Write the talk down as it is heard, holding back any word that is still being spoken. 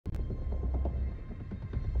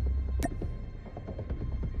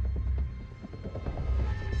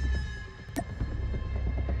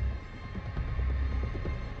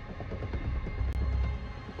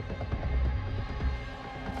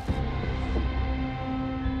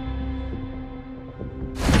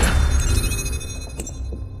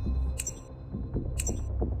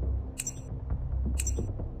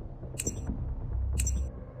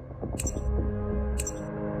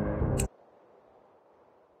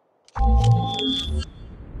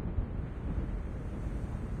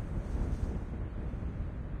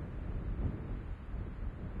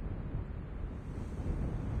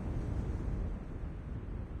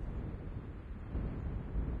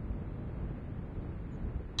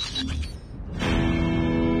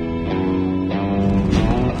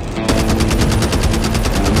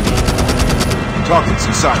Targets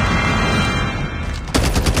in sight.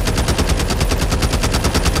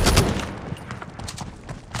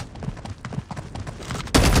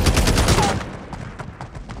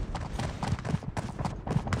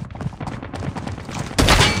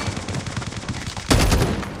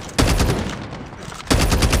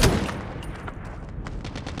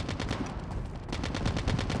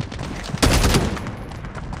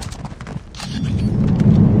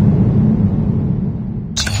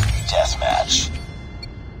 Deathmatch.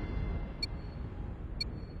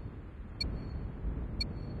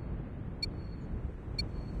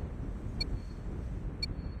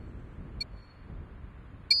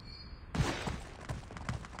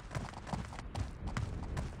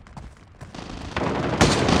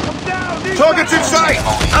 Targets in sight!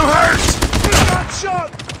 I'm hurt! Got shot!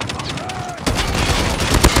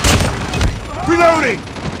 Reloading!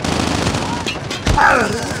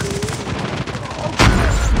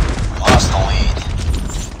 Lost the lead.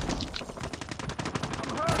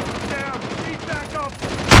 Down! Need back up!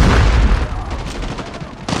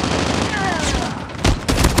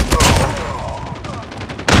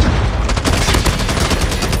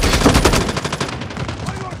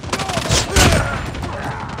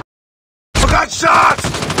 I got shot!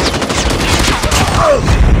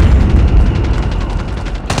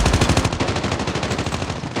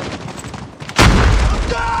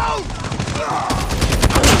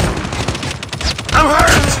 I'm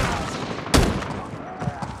hurt!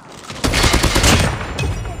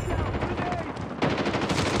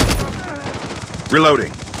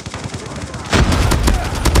 Reloading.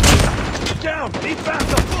 Down! Need back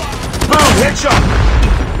up! Boom! Headshot!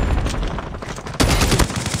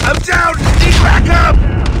 I'm down! Need back up!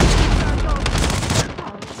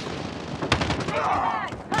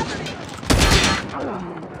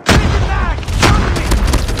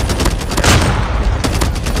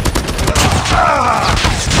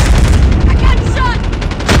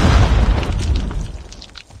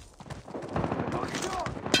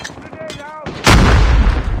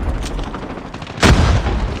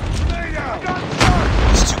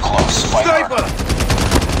 It's too close. Fight Sniper! harder.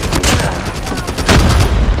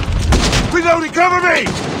 Reloading! Cover me!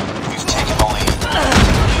 We've taken the lead.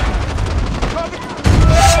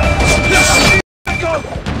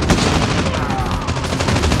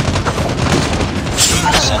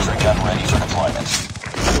 Sentry gun ready for deployment.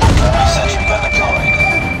 Sentry gun deployed.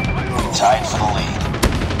 Tied for the lead.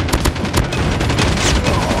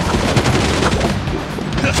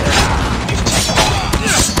 We've taken the lead.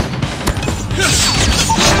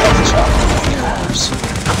 Stealth chopper waiting orders.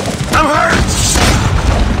 I'm hurt!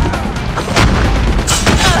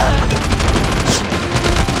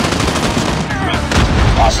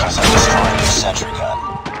 Hostiles have destroyed the sentry gun.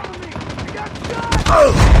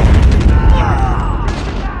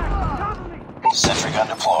 Sentry gun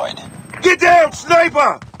deployed. Get down,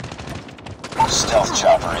 sniper! Stealth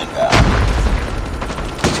chopper inbound.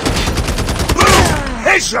 Boom!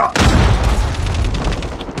 Headshot!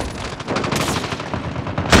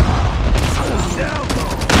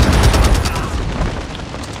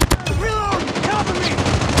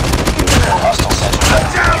 Hostile sentry gun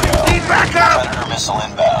Down! ready to go. Need back up! Predator missile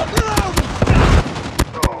inbound.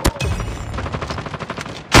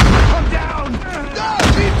 I'm down! No!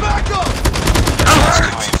 Need back up! Advanced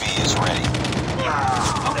UAV is ready.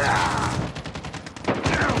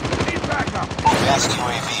 Need back up! Advanced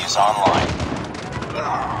UAV is online.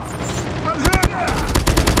 I'm hurt!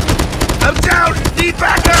 I'm down! Need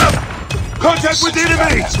back up! Contact with the Sentry gun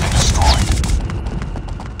enemy! has been destroyed.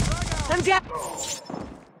 I'm down.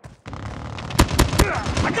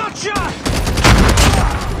 I got shot!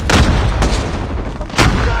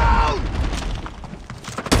 Down!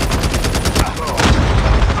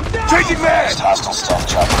 Changing man! Next hostile stealth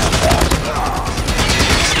chopper inbound.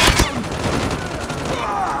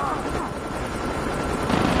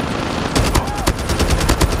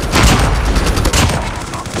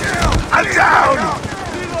 I'm down!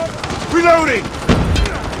 Reloading!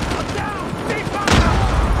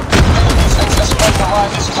 XS-1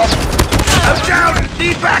 Goliath is coming. I'm down!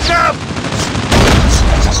 Need back up!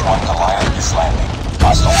 XS-1 Goliath is landing.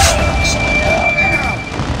 Hostile predator missile inbound.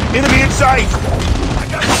 Enemy in sight!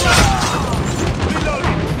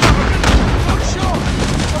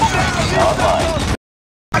 UAV online.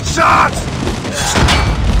 Got shot!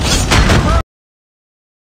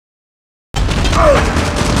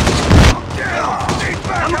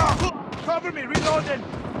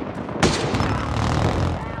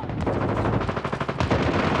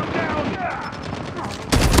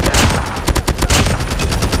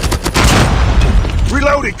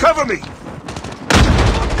 Reloading! Cover me!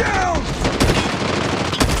 I'm down!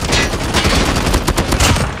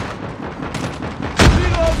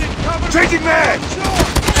 Reloading, cover! Changing mag!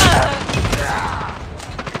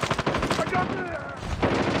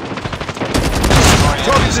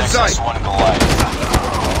 Target's in sight! One Goliath.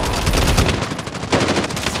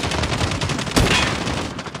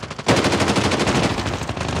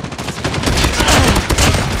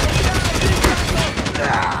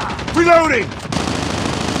 Reloading!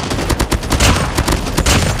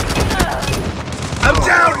 I'm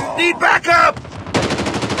down! Need backup!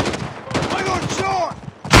 I got shot!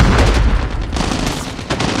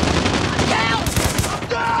 I'm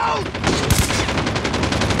down!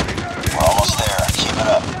 We're almost there. Keep it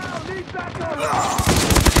up. Down, need backup!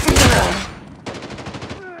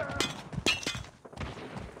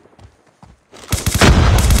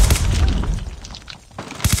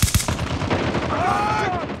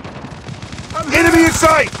 Enemy in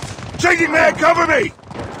sight! Changing mag! Cover me!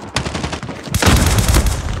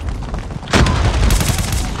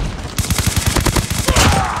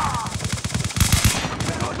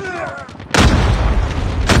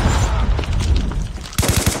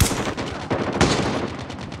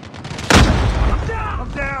 I'm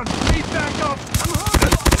down! Need backup! I'm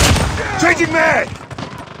hurt! Changing mag!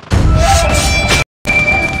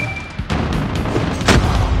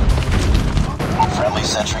 Friendly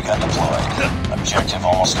sentry gun deployed. Objective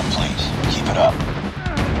almost complete. Keep it up.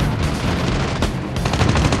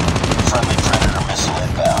 Friendly Predator missile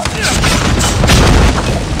inbound.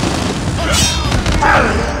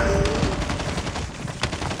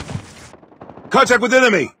 Contact with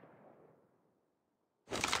enemy!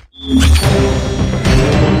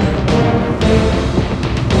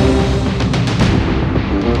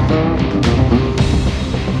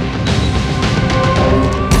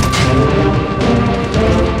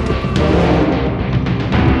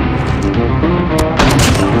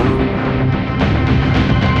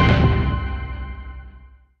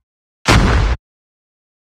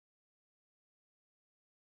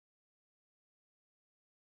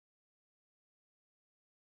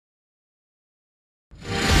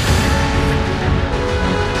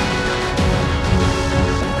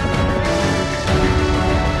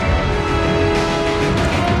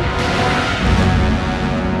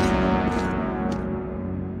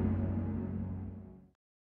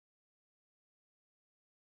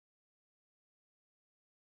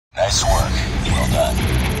 Nice work. Well done.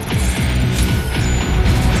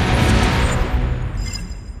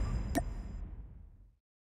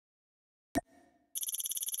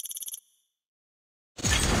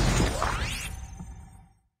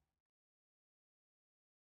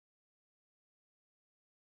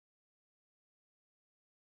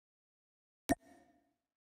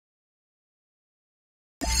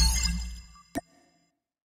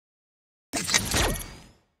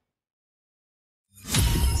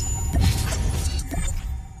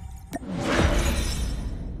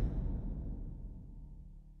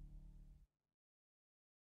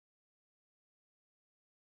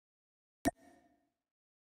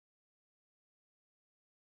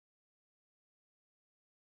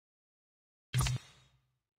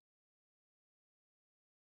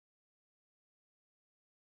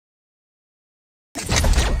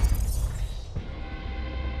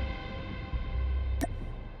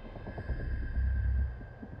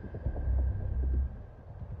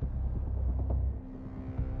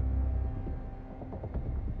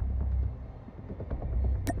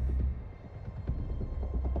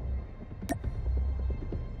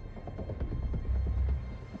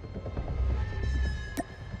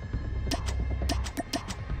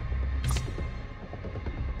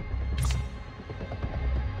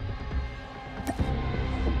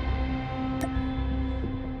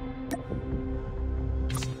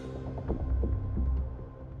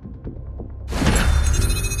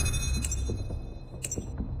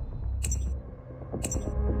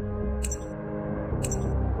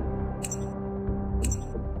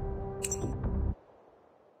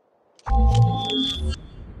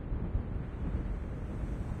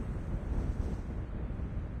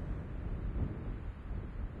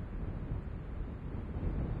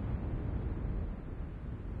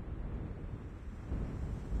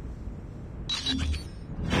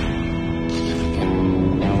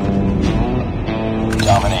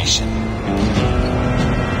 Domination.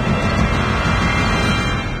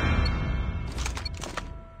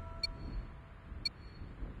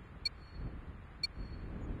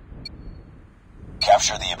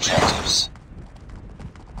 Capture the objectives.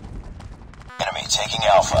 Enemy taking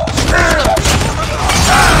Alpha.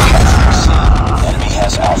 Capture C. Enemy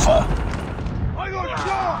has Alpha. I got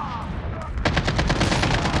shot!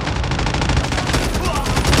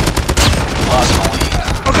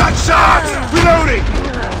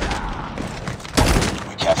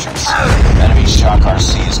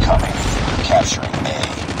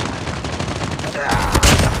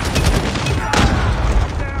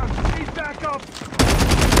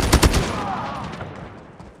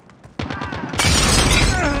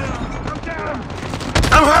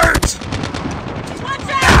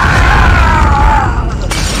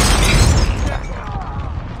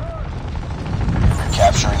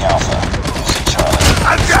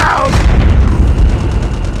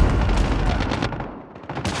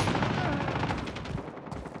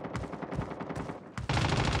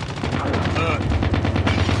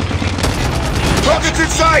 Target's in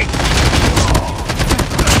sight!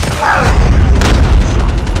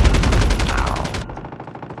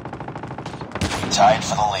 Tied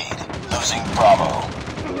for the lead. Losing Bravo.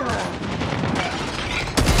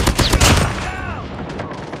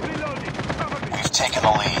 We've taken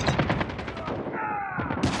the lead.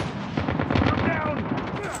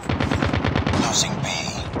 Losing B.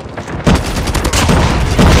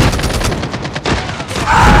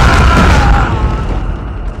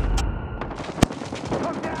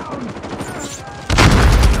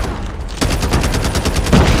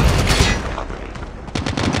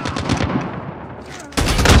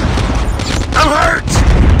 I'm hurt!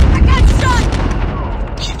 I got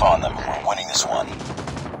shot! Keep on them. We're winning this one.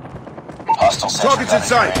 Hostile sentry Target's in gun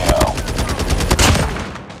sight. your AO.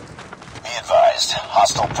 Be advised.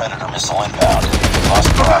 Hostile Predator missile inbound.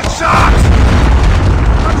 Lost Bravo. Shot!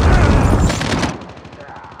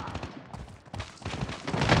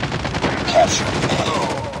 Capture A.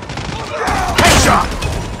 Headshot!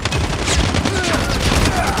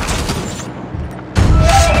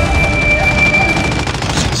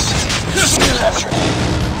 Losing C. Capture A.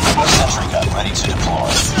 Sentry gun ready to deploy.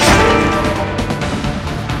 Sentry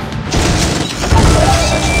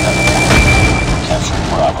gun deployed. Capturing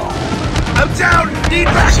Bravo. I'm down! Need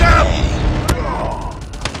backup!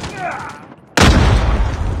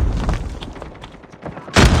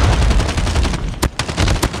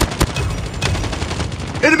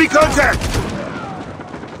 Enemy contact!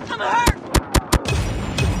 I'm hurt!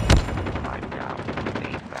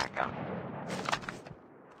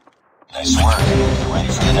 Nice work. You're ready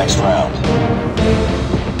for the next round.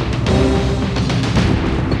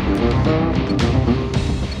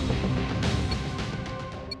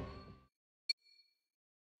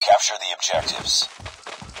 Capture the objectives.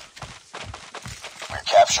 We're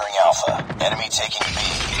capturing Alpha. Enemy taking B.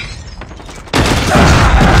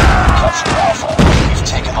 Capture Alpha. We've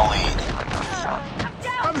taken the lead.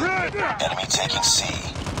 I'm hurt! Enemy taking C.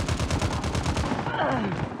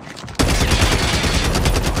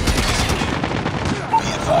 Be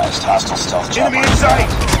advised, hostile stealth chopper. Enemy in sight!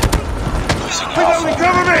 Losing Reloading, Alpha.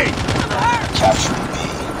 cover me! Capturing B.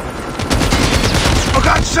 I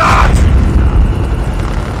got shot!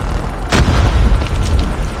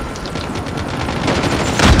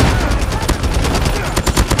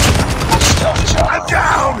 Stealth chopper. I'm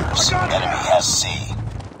down! Enemy has C.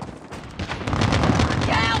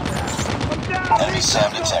 Enemy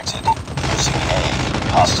SAM detected. Losing A.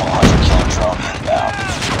 Hostile hunter killer drone inbound.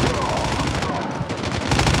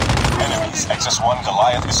 Enemies XS-1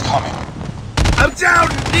 Goliath is coming. I'm down!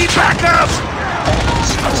 Need backup!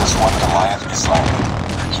 Enemies XS-1 Goliath is landing.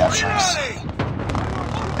 Capturing C.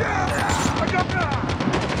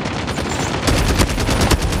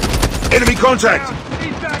 Enemy contact!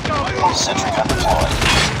 He's back up! Sentry gun deployed.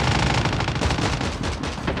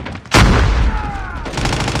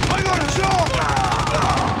 I got shot!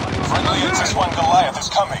 Friendly XS-1 Goliath is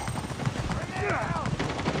coming.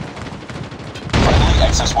 Friendly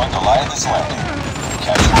XS-1 Goliath is landing.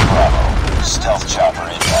 Capturing Bravo. Stealth chopper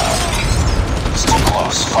inbound. It's too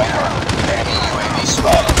close. Fight harder. Enemy UAV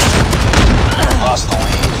spotted. Lost the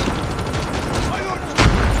lead.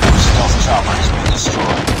 Stealth chopper has been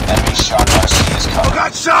destroyed. Enemy shock RC is coming. I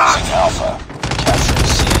got shot! Losing Alpha. Capturing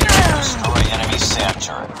C. Destroy enemy SAM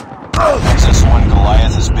turret. XS-1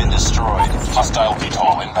 Goliath has been destroyed. Hostile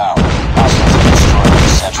VTOL inbound. Hostiles have destroyed the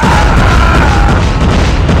sentry.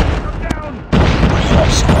 Bring it up,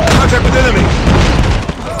 squad. Contact with enemy!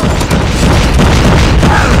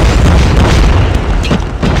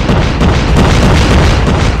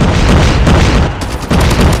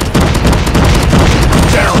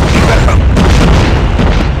 Down! Need backup!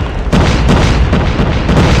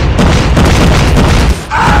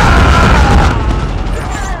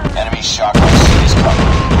 Enemy shock RC is coming.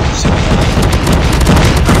 Losing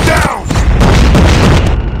I'm down!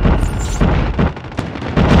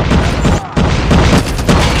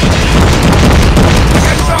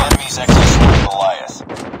 enemy's XS-1 Goliath.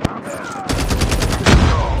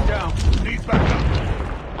 Down. He's back up.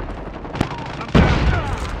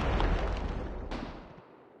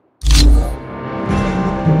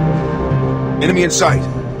 Enemy in sight.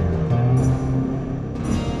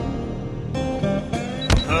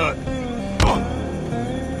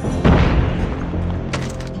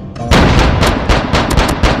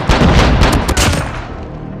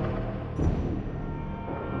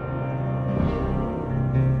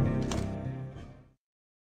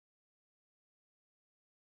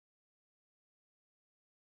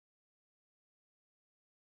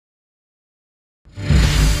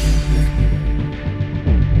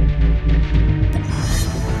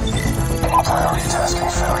 Priority tasking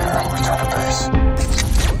failure. Return front of base.